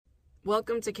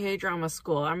Welcome to K-Drama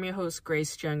School. I'm your host,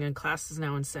 Grace Jung, and class is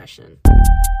now in session.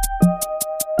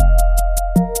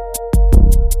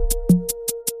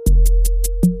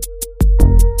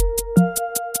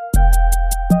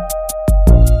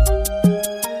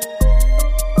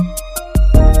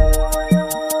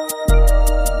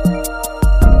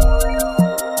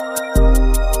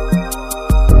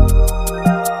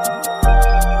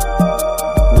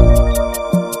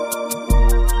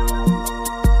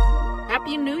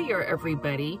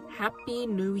 Everybody, Happy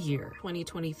New Year.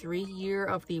 2023, year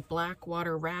of the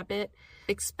Blackwater Rabbit.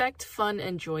 Expect fun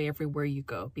and joy everywhere you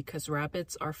go because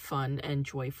rabbits are fun and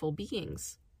joyful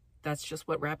beings. That's just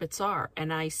what rabbits are.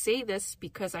 And I say this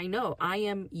because I know I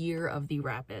am year of the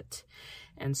rabbit.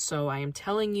 And so I am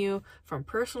telling you from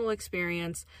personal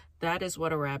experience, that is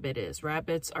what a rabbit is.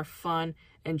 Rabbits are fun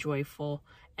and joyful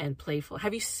and playful.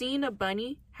 Have you seen a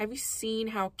bunny? Have you seen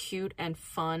how cute and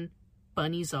fun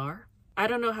bunnies are? I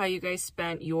don't know how you guys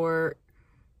spent your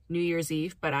New Year's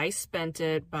Eve, but I spent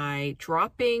it by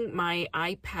dropping my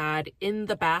iPad in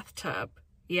the bathtub.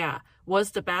 Yeah.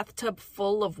 Was the bathtub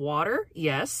full of water?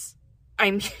 Yes.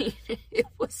 I mean, it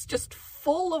was just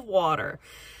full of water.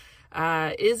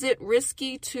 Is it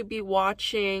risky to be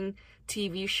watching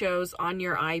TV shows on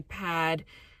your iPad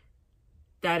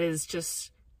that is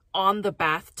just on the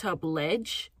bathtub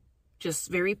ledge, just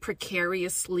very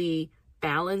precariously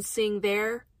balancing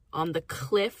there on the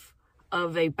cliff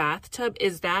of a bathtub?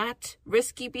 Is that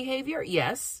risky behavior?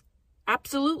 Yes,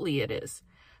 absolutely it is.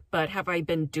 But have I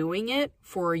been doing it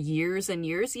for years and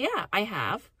years? Yeah, I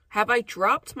have. Have I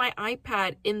dropped my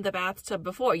iPad in the bathtub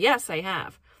before? Yes, I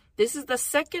have. This is the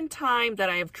second time that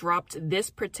I have dropped this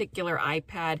particular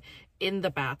iPad in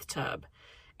the bathtub.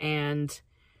 And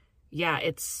yeah,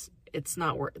 it's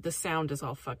not the sound is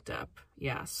all fucked up.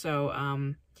 Yeah,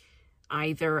 so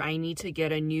either I need to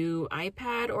get a new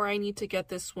iPad or I need to get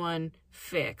this one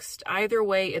fixed. Either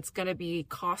way, it's going to be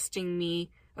costing me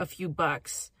a few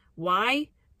bucks. Why?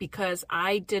 Because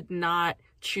I did not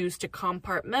choose to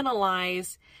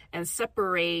compartmentalize and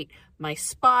separate my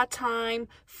spa time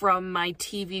from my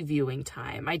TV viewing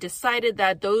time. I decided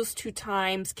that those two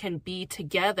times can be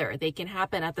together. They can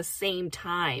happen at the same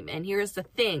time. And here's the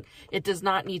thing. It does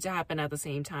not need to happen at the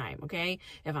same time, okay?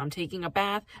 If I'm taking a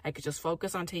bath, I could just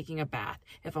focus on taking a bath.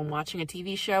 If I'm watching a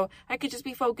TV show, I could just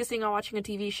be focusing on watching a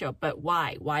TV show. But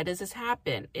why? Why does this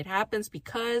happen? It happens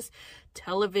because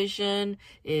television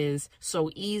is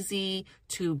so easy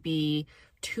to be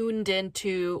tuned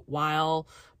into while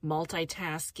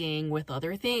multitasking with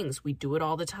other things. We do it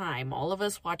all the time. All of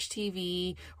us watch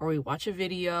TV or we watch a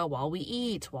video while we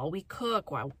eat, while we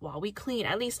cook, while we clean.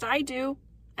 At least I do.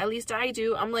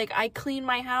 I'm like, I clean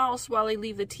my house while I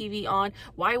leave the TV on.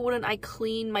 Why wouldn't I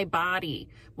clean my body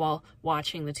while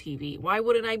watching the TV? Why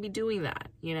wouldn't I be doing that,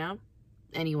 you know?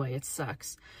 Anyway, it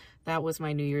sucks. That was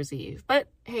my New Year's Eve. But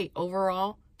hey,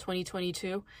 overall,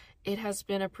 2022, it has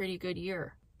been a pretty good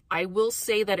year. I will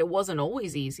say that it wasn't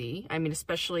always easy. I mean,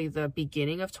 especially the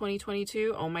beginning of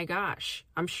 2022. Oh my gosh.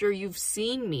 I'm sure you've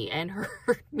seen me and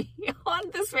heard me on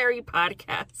this very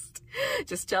podcast.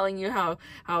 Just telling you how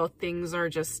things are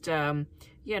just,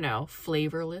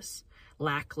 flavorless,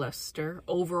 lackluster,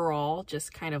 overall,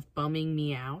 just kind of bumming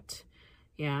me out.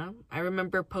 Yeah. I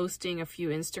remember posting a few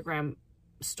Instagram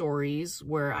stories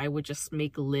where I would just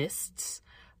make lists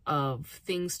of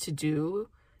things to do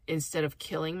instead of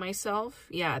killing myself.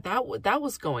 Yeah, that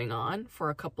was going on for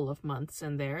a couple of months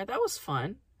in there. That was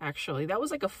fun, actually. That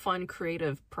was like a fun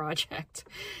creative project.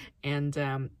 And,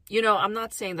 I'm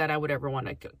not saying that I would ever want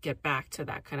to get back to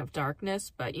that kind of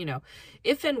darkness, but,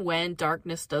 if and when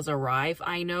darkness does arrive,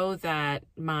 I know that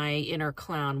my inner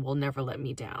clown will never let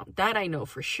me down. That I know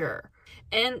for sure.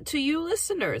 And to you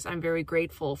listeners, I'm very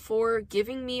grateful for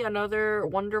giving me another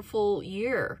wonderful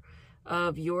year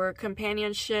of your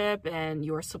companionship and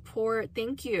your support.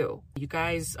 Thank you. You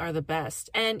guys are the best.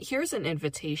 And here's an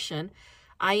invitation.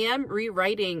 I am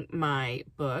rewriting my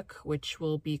book, which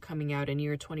will be coming out in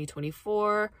year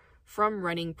 2024 from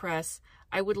Running Press.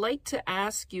 I would like to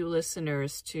ask you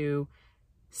listeners to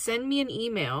send me an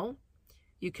email.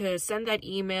 You could send that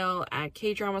email at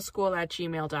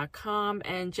kdramaschool@gmail.com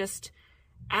and just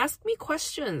ask me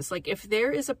questions. Like if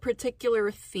there is a particular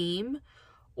theme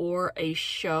or a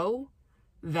show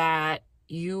that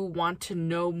you want to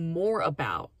know more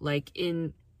about, like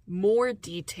in more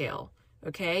detail,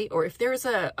 okay? Or if there's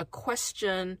a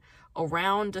question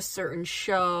around a certain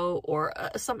show or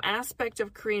some aspect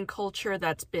of Korean culture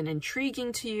that's been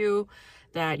intriguing to you,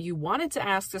 that you wanted to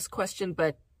ask this question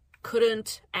but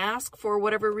couldn't ask for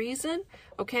whatever reason,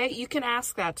 okay? You can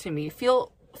ask that to me.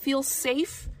 Feel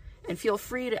safe And feel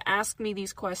free to ask me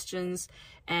these questions,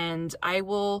 and I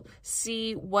will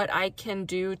see what I can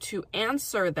do to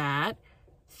answer that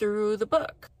through the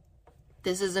book.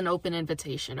 This is an open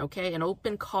invitation, okay? An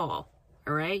open call,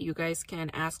 all right? You guys can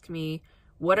ask me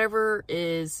whatever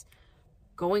is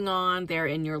going on there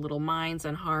in your little minds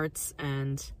and hearts,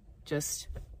 and just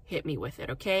hit me with it,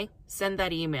 okay? Send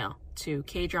that email to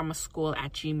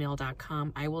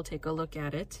kdramaschool@gmail.com. I will take a look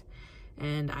at it,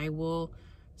 and I will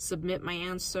submit my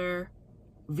answer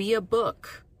via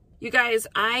book. You guys,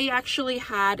 I actually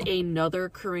had another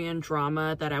Korean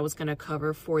drama that I was going to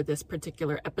cover for this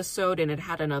particular episode, and it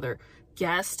had another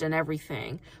guest and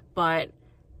everything, but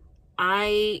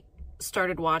I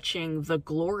started watching The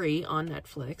Glory on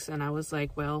Netflix, and I was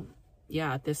like, well,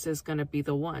 yeah, this is going to be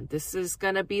the one. This is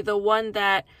going to be the one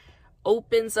that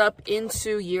opens up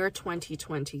into year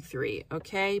 2023,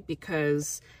 okay?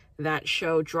 Because that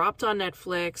show dropped on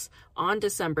Netflix on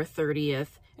December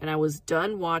 30th, and I was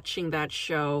done watching that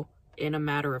show in a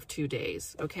matter of 2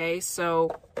 days, okay? So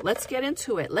let's get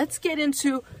into it. Let's get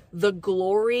into The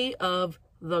Glory of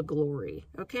The Glory,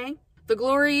 okay? The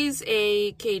Glory is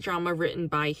a K-drama written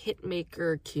by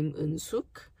hitmaker Kim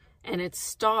Eun-suk, and it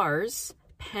stars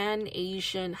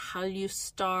Pan-Asian Hallyu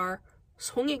star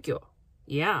Song Hye-kyo.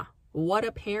 Yeah, what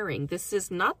a pairing. This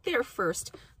is not their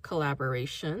first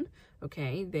collaboration,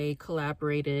 okay? They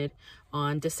collaborated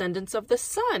on Descendants of the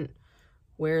Sun,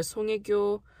 where Song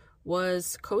Hye-kyo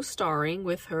was co-starring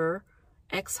with her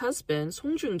ex-husband,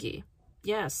 Song Joong-ki.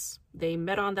 Yes, they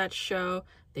met on that show.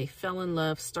 They fell in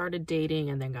love, started dating,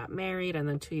 and then got married. And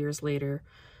then 2 years later,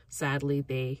 sadly,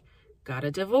 they got a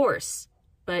divorce.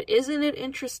 But isn't it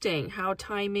interesting how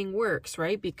timing works,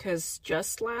 right? Because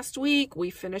just last week, we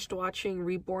finished watching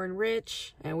Reborn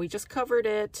Rich, and we just covered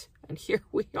it. And here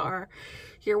we are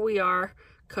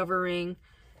covering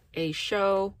a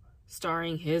show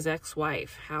starring his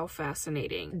ex-wife. How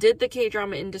fascinating. Did the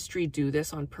K-drama industry do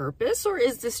this on purpose, or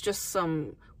is this just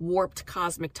some warped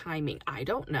cosmic timing? I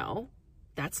don't know.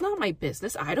 That's not my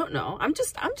business. I don't know. I'm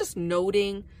just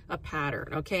noting a pattern,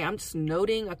 okay? I'm just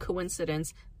noting a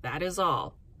coincidence. That is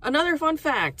all. Another fun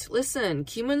fact. Listen,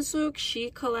 Kim Eun-suk,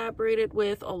 she collaborated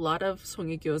with a lot of Song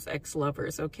Hye-kyo's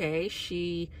ex-lovers, okay?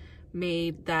 She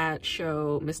made that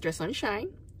show Mr. Sunshine,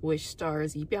 which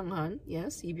stars Lee Byung-hun.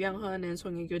 Yes, Lee Byung-hun and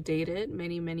Song Hye-kyo dated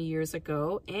many, many years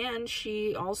ago. And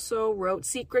she also wrote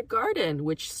Secret Garden,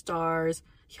 which stars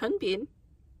Hyunbin.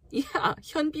 Yeah,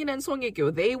 Hyunbin and Song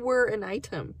Hye-kyo, they were an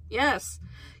item. Yes,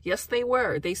 they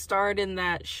were. They starred in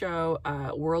that show,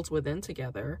 Worlds Within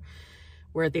together,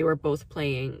 where they were both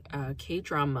playing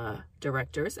K-drama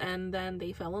directors, and then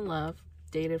they fell in love,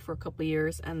 dated for a couple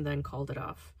years, and then called it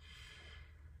off.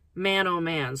 Man, oh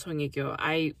man, Song Hye-kyo.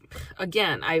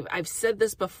 I've said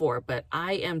this before, but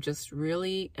I am just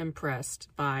really impressed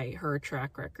by her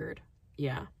track record.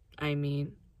 Yeah, I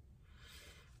mean,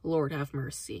 Lord have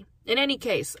mercy. In any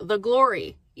case, The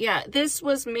Glory. Yeah, this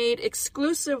was made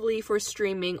exclusively for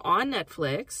streaming on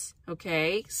Netflix,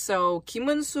 okay? So Kim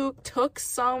Eun-suk took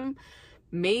some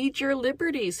major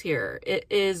liberties here. It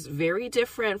is very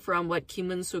different from what Kim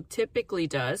Eun-suk typically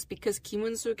does, because Kim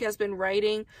Eun-suk has been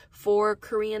writing for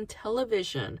Korean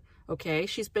television, okay?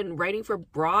 She's been writing for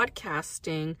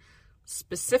broadcasting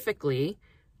specifically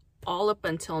all up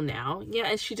until now. Yeah,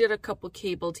 and she did a couple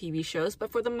cable TV shows,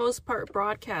 but for the most part,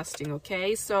 broadcasting,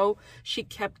 okay? So she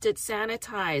kept it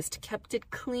sanitized, kept it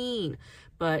clean.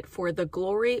 But for The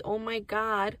Glory, oh my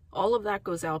God, all of that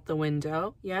goes out the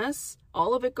window. Yes,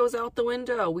 all of it goes out the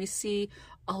window. We see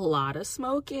a lot of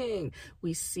smoking.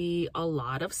 We see a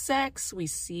lot of sex. We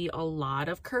see a lot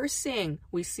of cursing.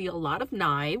 We see a lot of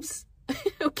knives.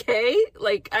 Okay,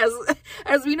 like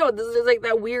as we know, this is like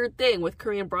that weird thing with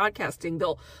Korean broadcasting.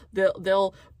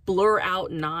 They'll blur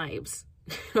out knives.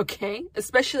 Okay,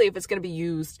 especially if it's going to be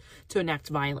used to enact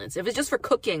violence. If it's just for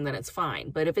cooking, then it's fine.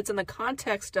 But if it's in the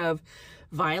context of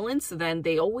violence, then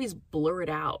they always blur it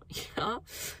out. Yeah,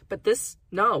 but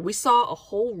no, we saw a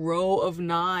whole row of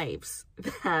knives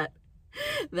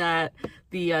that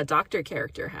the doctor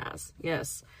character has.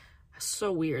 Yes,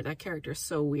 so weird. That character is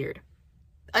so weird.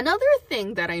 Another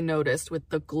thing that I noticed with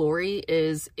The Glory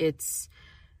is its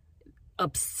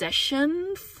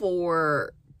obsession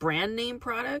for brand name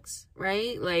products,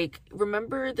 right? Like,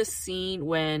 remember the scene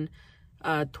when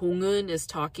Dong-eun is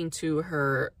talking to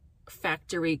her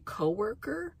factory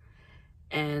coworker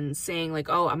and saying like,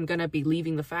 oh, I'm gonna be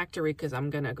leaving the factory because I'm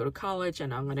gonna go to college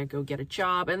and I'm gonna go get a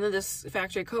job. And then this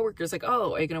factory coworker is like,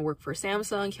 oh, are you gonna work for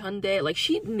Samsung, Hyundai? Like,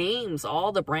 she names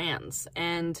all the brands,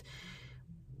 and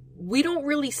we don't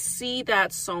really see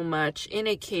that so much in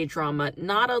a K-drama,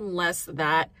 not unless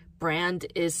that brand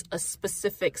is a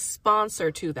specific sponsor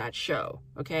to that show,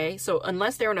 okay? So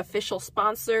unless they're an official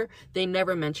sponsor, they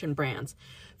never mention brands.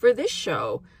 For this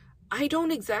show, I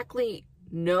don't exactly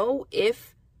know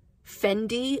if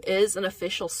Fendi is an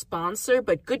official sponsor,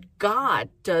 but good God,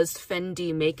 does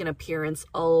Fendi make an appearance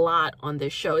a lot on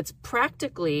this show. It's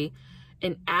practically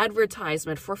an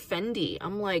advertisement for Fendi.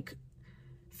 I'm like,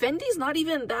 Fendi's not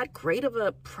even that great of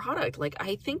a product. Like,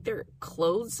 I think their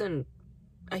clothes and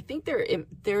I think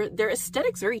their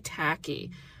aesthetic's very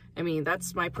tacky. I mean,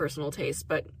 that's my personal taste,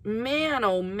 but man,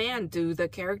 oh man, do the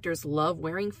characters love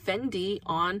wearing Fendi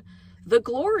on The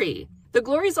Glory. The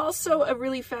Glory is also a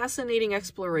really fascinating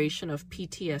exploration of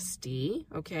PTSD,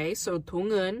 okay? So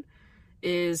Dong-eun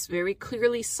is very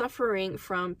clearly suffering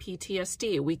from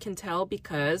PTSD. We can tell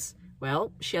because,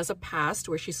 well, she has a past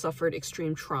where she suffered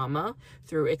extreme trauma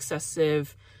through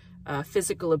excessive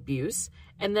physical abuse.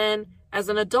 And then as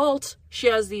an adult, she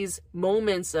has these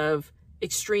moments of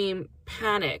extreme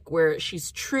panic where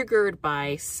she's triggered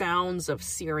by sounds of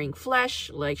searing flesh,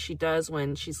 like she does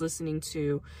when she's listening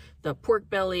to the pork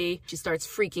belly. She starts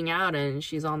freaking out and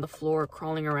she's on the floor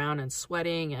crawling around and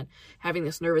sweating and having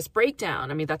this nervous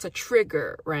breakdown. I mean, that's a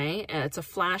trigger, right? And it's a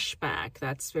flashback.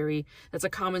 That's a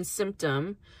common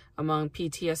symptom among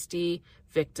PTSD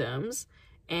victims.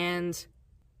 And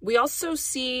we also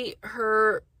see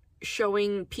her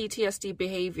showing PTSD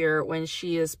behavior when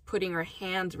she is putting her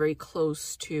hand very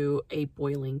close to a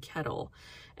boiling kettle.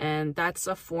 And that's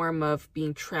a form of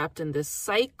being trapped in this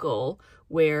cycle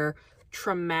where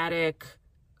traumatic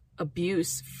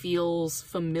abuse feels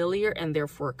familiar and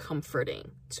therefore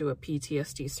comforting to a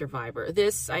PTSD survivor.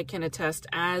 This I can attest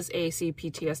as a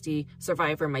CPTSD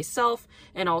survivor myself,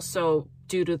 and also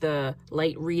due to the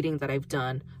light reading that I've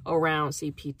done around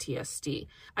CPTSD.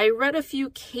 I read a few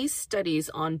case studies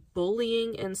on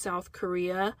bullying in South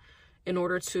Korea in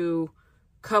order to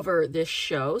cover this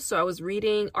show. So I was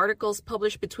reading articles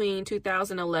published between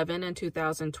 2011 and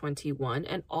 2021,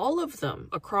 and all of them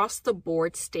across the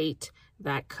board state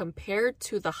that compared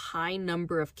to the high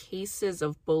number of cases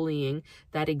of bullying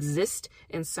that exist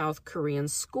in South Korean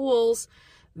schools,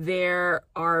 there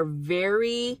are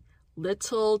very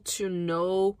little to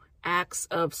no acts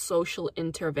of social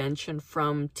intervention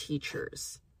from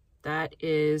teachers. That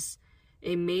is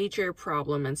a major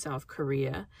problem in South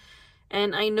Korea.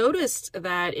 And I noticed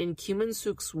that in Kim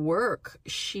Eun-suk's work,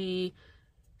 she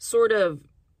sort of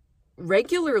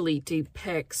regularly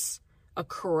depicts a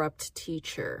corrupt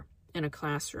teacher in a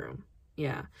classroom.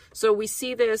 Yeah. So we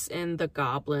see this in The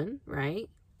Goblin, right?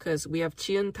 Because we have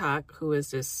Ji Eun-tak, who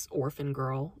is this orphan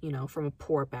girl, from a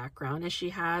poor background, and she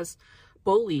has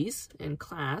bullies in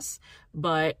class,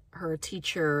 but her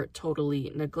teacher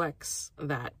totally neglects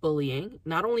that bullying.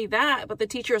 Not only that, but the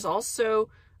teacher is also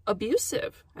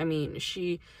abusive. I mean,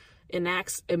 she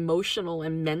enacts emotional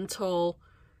and mental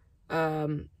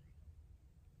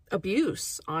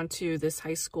abuse onto this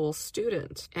high school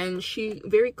student. And she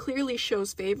very clearly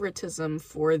shows favoritism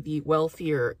for the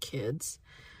wealthier kids,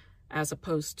 as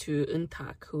opposed to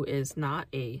Eun-tak, who is not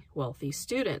a wealthy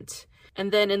student.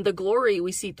 And then in The Glory,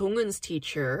 we see Dong-eun's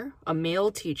teacher, a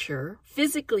male teacher,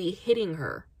 physically hitting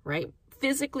her, right?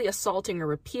 Physically assaulting her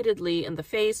repeatedly in the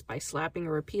face by slapping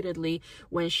her repeatedly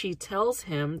when she tells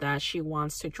him that she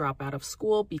wants to drop out of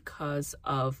school because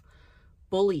of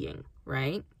bullying,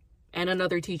 right? And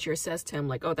another teacher says to him,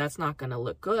 like, oh, that's not going to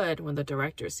look good when the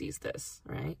director sees this,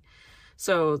 right?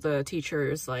 So the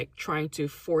teacher is like trying to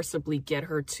forcibly get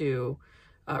her to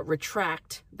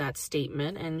retract that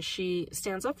statement. And she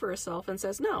stands up for herself and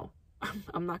says, no,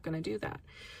 I'm not going to do that.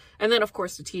 And then, of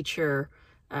course, the teacher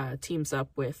teams up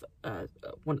with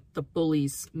the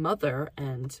bully's mother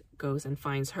and goes and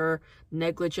finds her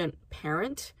negligent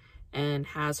parent and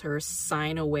has her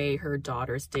sign away her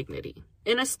daughter's dignity.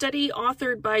 In a study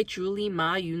authored by Julie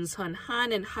Ma, Yoon-sun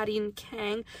Han, and Harin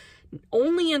Kang,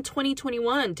 only in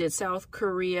 2021 did South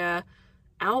Korea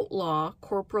outlaw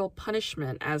corporal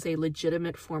punishment as a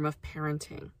legitimate form of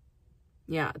parenting.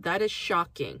 Yeah, that is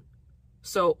shocking.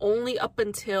 So only up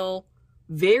until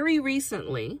very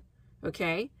recently,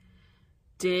 okay,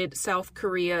 did South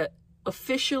Korea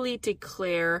officially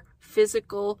declare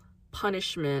physical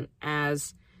punishment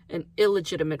as an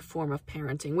illegitimate form of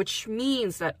parenting, which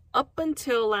means that up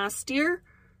until last year,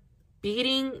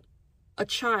 beating a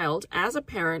child as a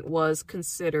parent was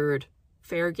considered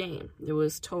fair game. It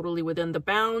was totally within the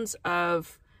bounds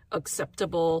of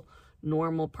acceptable,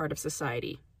 normal part of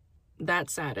society. That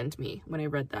saddened me when I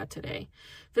read that today.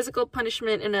 Physical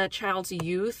punishment in a child's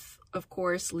youth, of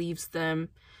course, leaves them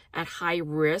at high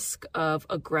risk of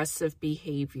aggressive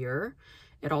behavior.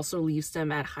 It also leaves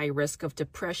them at high risk of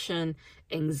depression,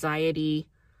 anxiety,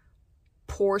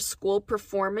 poor school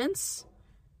performance,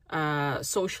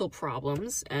 social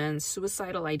problems, and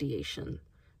suicidal ideation.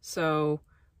 So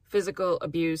physical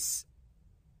abuse,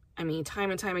 I mean,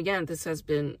 time and time again, this has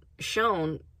been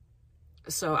shown.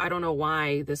 So I don't know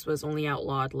why this was only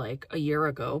outlawed like a year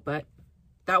ago, but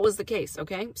that was the case,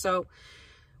 okay? So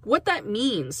what that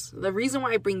means, the reason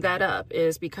why I bring that up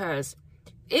is because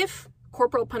if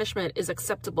corporal punishment is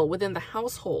acceptable within the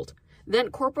household, then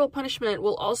corporal punishment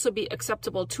will also be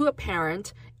acceptable to a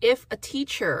parent if a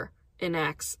teacher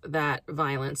enacts that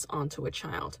violence onto a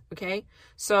child, okay?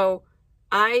 So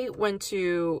I went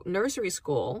to nursery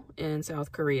school in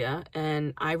South Korea,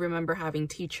 and I remember having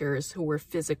teachers who were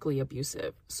physically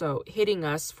abusive. So hitting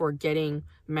us for getting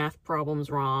math problems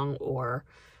wrong or,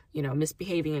 you know,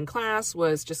 misbehaving in class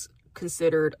was just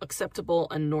considered acceptable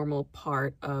and normal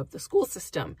part of the school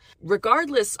system.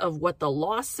 Regardless of what the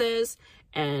law says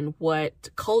and what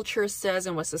culture says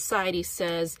and what society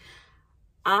says,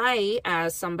 I,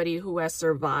 as somebody who has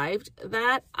survived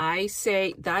that, I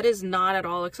say that is not at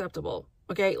all acceptable.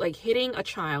 Okay, like hitting a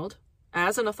child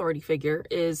as an authority figure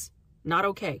is not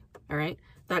okay, all right?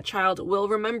 That child will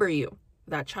remember you.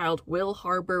 That child will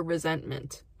harbor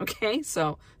resentment, okay?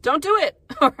 So don't do it,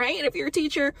 all right? If you're a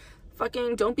teacher,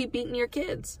 fucking don't be beating your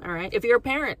kids, all right? If you're a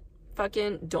parent,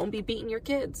 fucking don't be beating your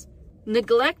kids.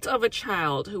 Neglect of a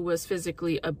child who was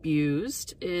physically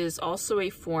abused is also a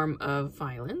form of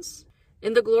violence.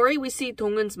 In The Glory, we see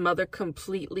Dong-eun's mother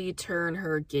completely turn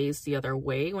her gaze the other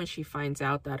way when she finds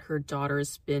out that her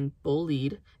daughter's been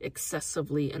bullied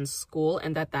excessively in school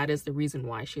and that is the reason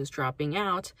why she is dropping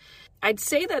out. I'd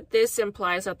say that this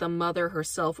implies that the mother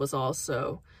herself was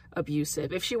also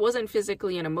abusive. If she wasn't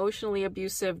physically and emotionally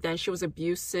abusive, then she was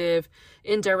abusive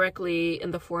indirectly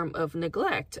in the form of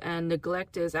neglect. And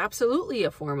neglect is absolutely a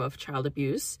form of child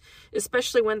abuse,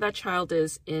 especially when that child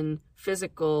is in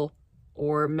physical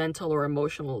or mental or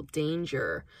emotional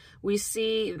danger. We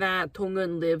see that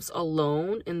Dong-eun lives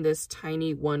alone in this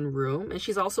tiny one room, and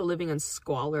she's also living in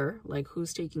squalor. Like,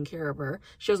 who's taking care of her?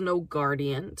 She has no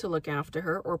guardian to look after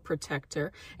her or protect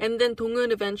her. And then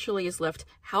Dong-eun eventually is left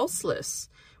houseless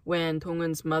when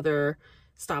Dong-eun's mother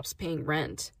stops paying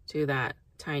rent to that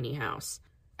tiny house.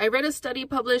 I read a study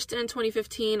published in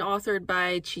 2015 authored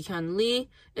by Ji-hyun Lee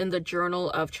in the Journal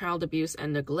of Child Abuse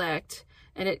and Neglect,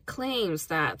 and it claims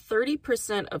that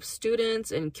 30% of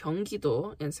students in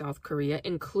Gyeonggi-do in South Korea,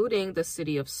 including the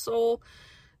city of Seoul,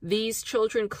 these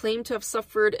children claim to have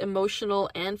suffered emotional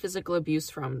and physical abuse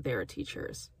from their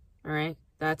teachers. All right,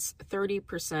 that's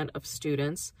 30% of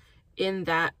students in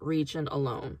that region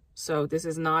alone. So this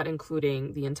is not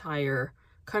including the entire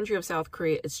country of South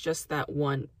Korea. It's just that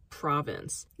one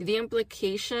province. The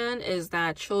implication is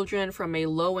that children from a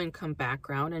low-income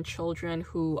background and children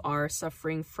who are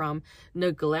suffering from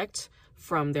neglect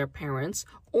from their parents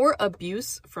or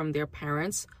abuse from their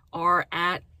parents are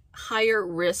at higher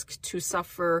risk to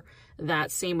suffer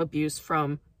that same abuse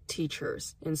from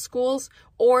teachers in schools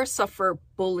or suffer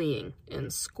bullying in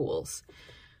schools.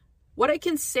 What I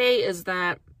can say is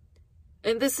that,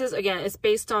 and this is, again, it's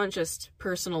based on just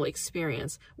personal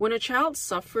experience. When a child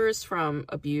suffers from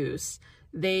abuse,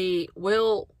 they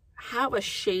will have a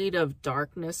shade of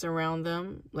darkness around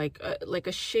them, like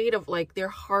a shade of, like, they're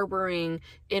harboring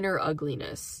inner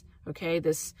ugliness, okay?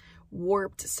 This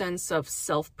warped sense of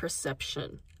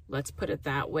self-perception, let's put it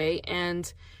that way.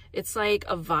 And it's like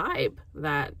a vibe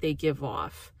that they give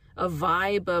off, a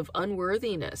vibe of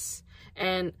unworthiness.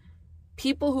 And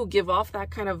people who give off that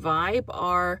kind of vibe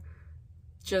are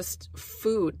just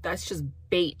food. That's just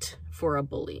bait for a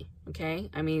bully, okay?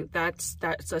 I mean, that's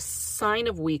a sign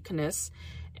of weakness.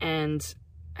 And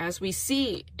as we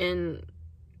see in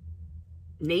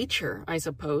nature, I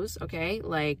suppose, okay,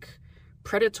 like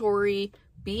predatory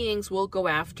beings will go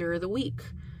after the weak.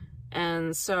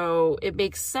 And so it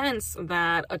makes sense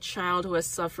that a child who has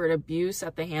suffered abuse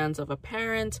at the hands of a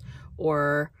parent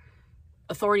or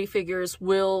authority figures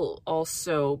will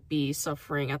also be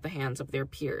suffering at the hands of their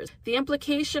peers. The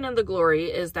implication in The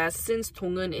Glory is that since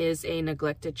Dong-eun is a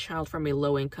neglected child from a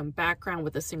low-income background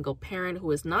with a single parent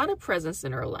who is not a presence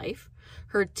in her life,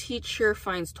 her teacher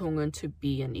finds Dong-eun to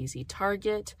be an easy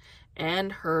target,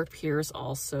 and her peers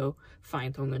also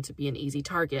find Dong-eun to be an easy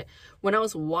target. When I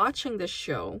was watching this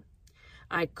show,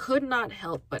 I could not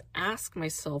help but ask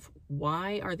myself,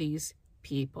 why are these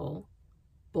people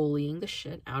bullying the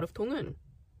shit out of Dong-eun?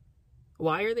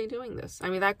 Why are they doing this?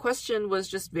 I mean, that question was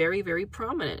just very, very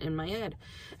prominent in my head.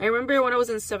 I remember when I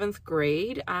was in 7th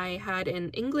grade, I had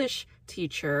an English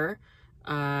teacher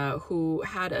who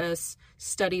had us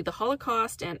study the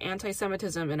Holocaust and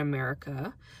anti-Semitism in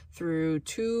America through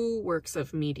 2 works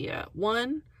of media.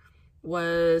 One,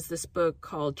 was this book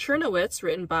called Chernowitz,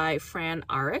 written by Fran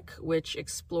Arick, which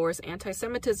explores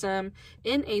anti-Semitism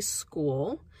in a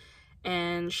school.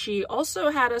 And she also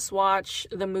had us watch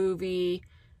the movie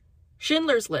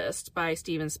Schindler's List by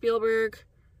Steven Spielberg,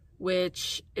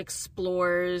 which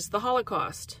explores the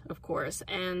Holocaust, of course.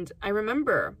 And I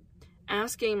remember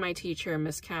asking my teacher,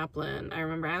 Miss Kaplan, I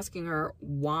remember asking her,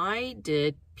 why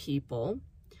did people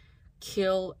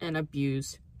kill and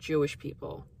abuse Jewish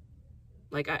people?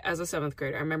 Like, as a 7th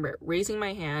grader, I remember raising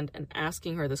my hand and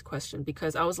asking her this question,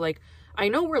 because I was like, I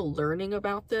know we're learning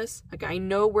about this. Like, I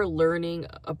know we're learning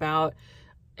about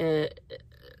a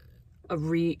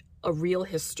real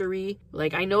history.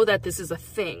 Like, I know that this is a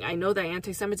thing. I know that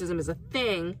anti-Semitism is a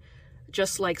thing,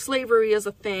 just like slavery is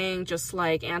a thing, just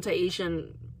like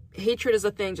anti-Asian hatred is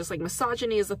a thing, just like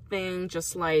misogyny is a thing,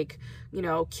 just like, you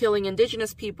know, killing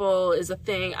indigenous people is a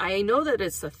thing. I know that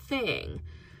it's a thing,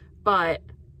 but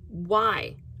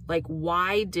why? Like,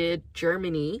 why did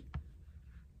Germany,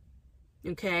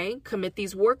 okay, commit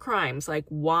these war crimes? Like,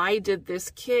 why did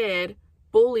this kid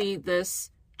bully this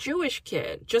Jewish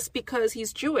kid just because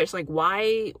he's Jewish? Like,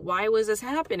 why was this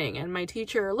happening? And my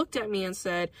teacher looked at me and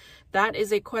said, that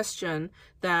is a question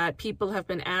that people have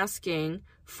been asking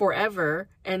forever,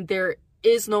 and there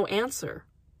is no answer.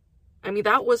 I mean,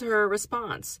 that was her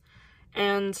response.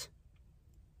 And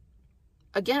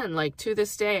again, like, to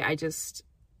this day, I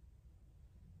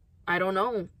don't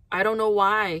know. I don't know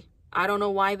why. I don't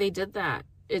know why they did that.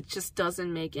 It just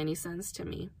doesn't make any sense to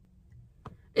me.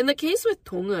 In the case with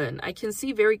Dong-eun, I can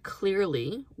see very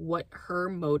clearly what her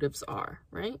motives are,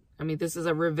 right? I mean, this is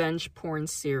a revenge porn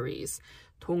series.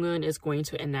 Dong-eun is going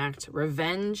to enact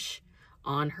revenge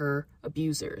on her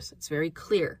abusers. It's very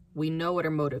clear. We know what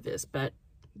her motive is, but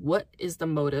what is the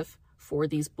motive for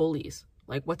these bullies?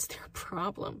 Like, what's their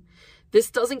problem?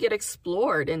 This doesn't get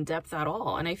explored in depth at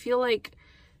all. And I feel like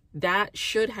that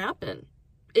should happen.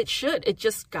 It should. It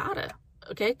just gotta.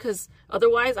 Okay? Because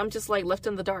otherwise, I'm just like left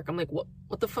in the dark. I'm like, what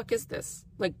the fuck is this?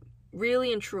 Like,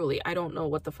 really and truly, I don't know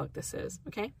what the fuck this is.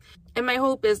 Okay? And my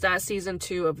hope is that season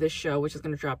 2 of this show, which is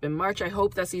going to drop in March, I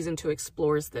hope that season 2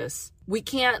 explores this. We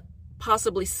can't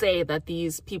possibly say that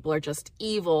these people are just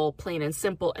evil, plain and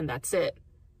simple, and that's it.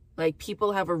 Like,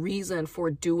 people have a reason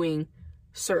for doing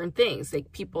certain things.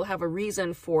 Like, people have a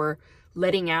reason for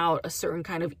letting out a certain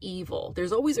kind of evil.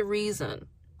 There's always a reason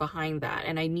behind that,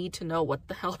 and I need to know what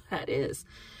the hell that is.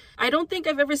 I don't think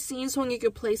I've ever seen Song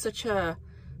Ye-kyo play such a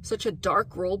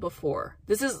dark role before.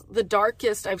 This is the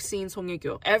darkest I've seen Song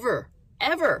Ye-kyo ever.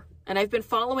 And I've been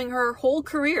following her whole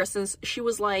career since she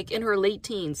was like in her late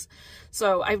teens.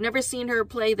 So I've never seen her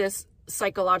play this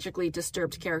psychologically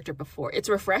disturbed character before. It's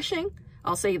refreshing,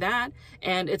 I'll say that,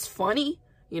 and it's funny.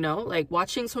 You know, like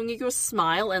watching Song Ye-kyo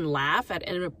smile and laugh at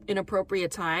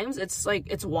inappropriate times. It's like,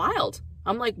 it's wild.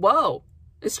 I'm like, whoa,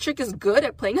 this chick is good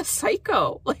at playing a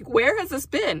psycho. Like, where has this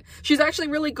been? She's actually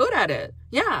really good at it.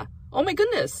 Yeah. Oh my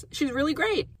goodness. She's really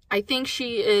great. I think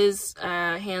she is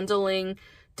handling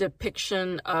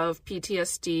depiction of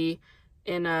PTSD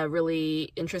in a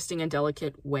really interesting and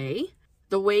delicate way.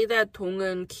 The way that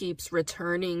Dong-eun keeps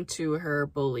returning to her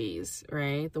bullies,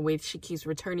 right? The way she keeps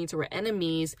returning to her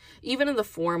enemies, even in the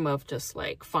form of just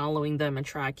like following them and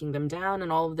tracking them down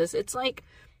and all of this. It's like,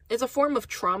 it's a form of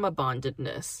trauma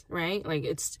bondedness, right? Like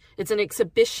it's an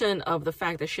exhibition of the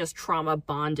fact that she has trauma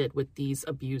bonded with these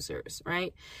abusers,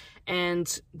 right?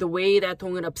 And the way that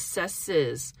Dong-eun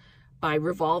obsesses by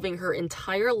revolving her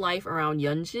entire life around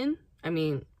Yeonjin, I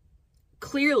mean,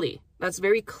 clearly, that's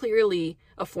very clearly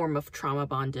a form of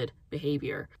trauma-bonded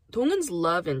behavior. Dong-eun's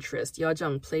love interest,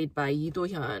 Yeojung, played by Lee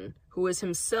Do-hyun, who is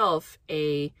himself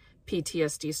a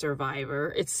PTSD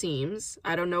survivor, it seems.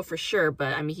 I don't know for sure,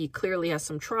 but I mean, he clearly has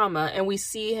some trauma, and we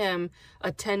see him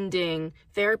attending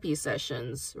therapy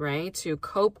sessions, right, to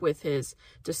cope with his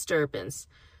disturbance,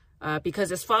 because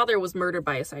his father was murdered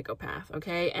by a psychopath,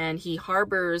 okay, and he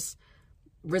harbors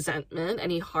resentment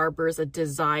and he harbors a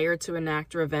desire to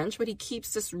enact revenge, but he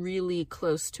keeps this really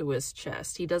close to his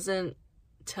chest. He doesn't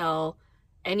tell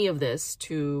any of this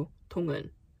to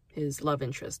Dong-eun, his love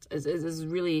interest. Is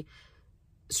really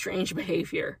strange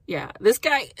behavior. Yeah, this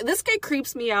guy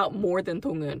creeps me out more than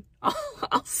Dong-eun.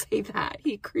 I'll say that.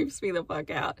 He creeps me the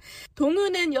fuck out.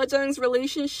 Dong-eun and Yeojung's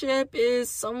relationship is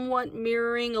somewhat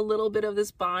mirroring a little bit of this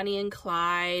Bonnie and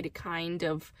Clyde kind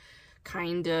of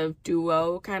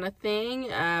duo kind of thing,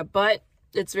 but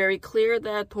it's very clear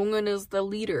that Dong-eun is the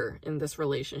leader in this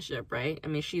relationship, right? I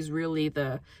mean, she's really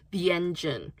the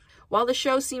engine. While the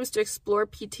show seems to explore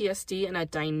PTSD in a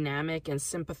dynamic and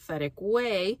sympathetic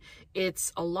way,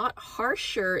 it's a lot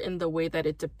harsher in the way that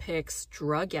it depicts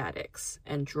drug addicts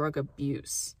and drug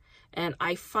abuse. And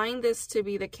I find this to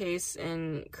be the case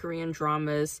in Korean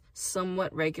dramas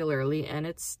somewhat regularly, and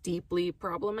it's deeply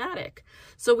problematic.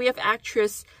 So we have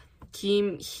actress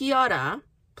Kim Hee-ra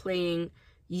playing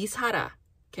Yi-sara.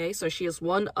 Okay, so she is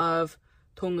one of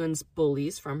Dong-eun's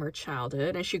bullies from her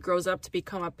childhood, and she grows up to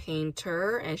become a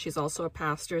painter, and she's also a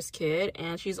pastor's kid,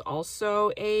 and she's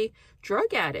also a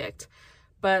drug addict.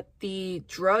 But the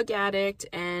drug addict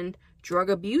and drug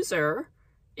abuser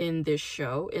in this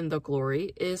show, in The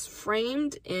Glory, is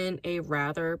framed in a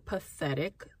rather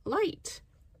pathetic light.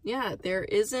 Yeah, there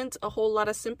isn't a whole lot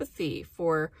of sympathy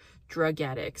for drug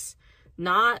addicts.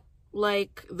 Not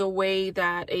like the way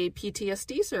that a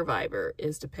PTSD survivor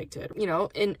is depicted. You know,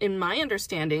 in my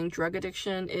understanding, drug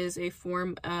addiction is a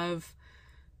form of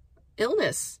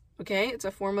illness, okay? It's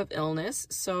a form of illness,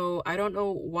 so I don't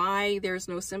know why there's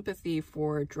no sympathy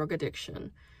for drug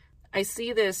addiction. I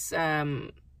see this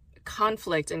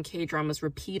conflict in K-dramas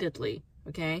repeatedly,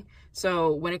 okay?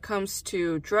 So when it comes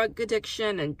to drug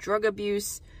addiction and drug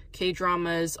abuse,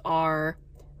 K-dramas are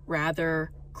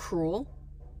rather cruel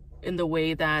in the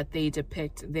way that they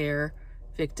depict their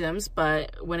victims.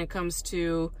 But when it comes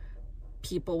to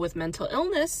people with mental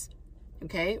illness,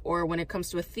 okay, or when it comes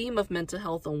to a theme of mental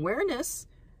health awareness,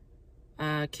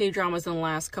 K-dramas in the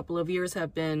last couple of years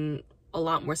have been a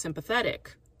lot more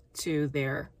sympathetic to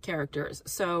their characters.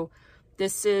 So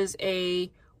this is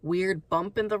a weird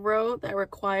bump in the road that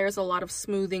requires a lot of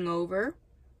smoothing over,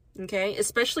 okay,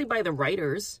 especially by the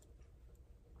writers.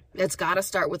 It's got to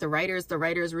start with the writers. The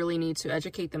writers really need to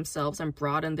educate themselves and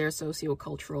broaden their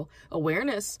sociocultural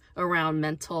awareness around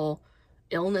mental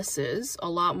illnesses a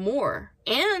lot more,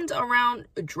 and around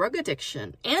drug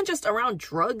addiction, and just around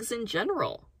drugs in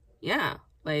general. Yeah,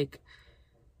 like,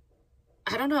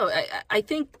 I don't know. I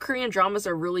think Korean dramas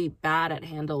are really bad at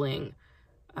handling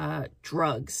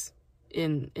drugs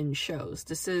in shows.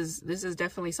 This is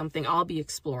definitely something I'll be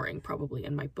exploring probably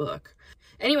in my book.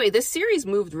 Anyway, this series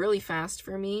moved really fast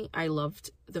for me. I loved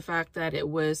the fact that it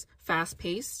was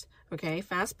fast-paced, okay?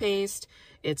 Fast-paced.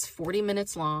 It's 40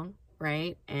 minutes long,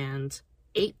 right? And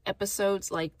 8 episodes,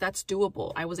 like, that's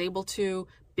doable. I was able to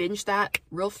binge that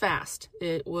real fast.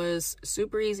 It was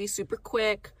super easy, super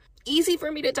quick, easy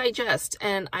for me to digest.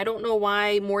 And I don't know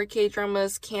why more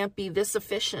K-dramas can't be this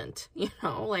efficient. You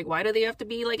know, like, why do they have to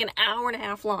be like an hour and a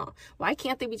half long? Why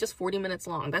can't they be just 40 minutes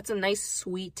long? That's a nice,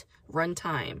 sweet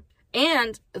runtime.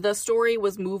 And the story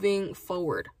was moving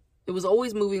forward. It was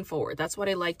always moving forward. That's what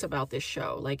I liked about this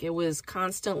show. Like, it was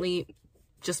constantly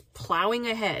just plowing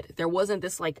ahead. There wasn't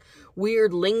this like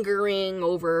weird lingering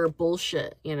over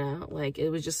bullshit, you know, like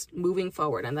it was just moving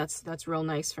forward. And that's real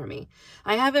nice for me.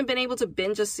 I haven't been able to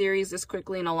binge a series this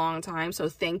quickly in a long time. So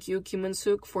thank you, Kim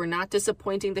Eun-suk, for not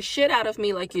disappointing the shit out of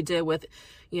me like you did with,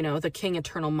 you know, The King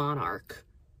Eternal Monarch.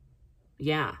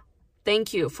 Yeah.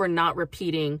 Thank you for not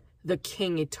repeating The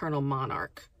King Eternal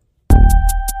Monarch.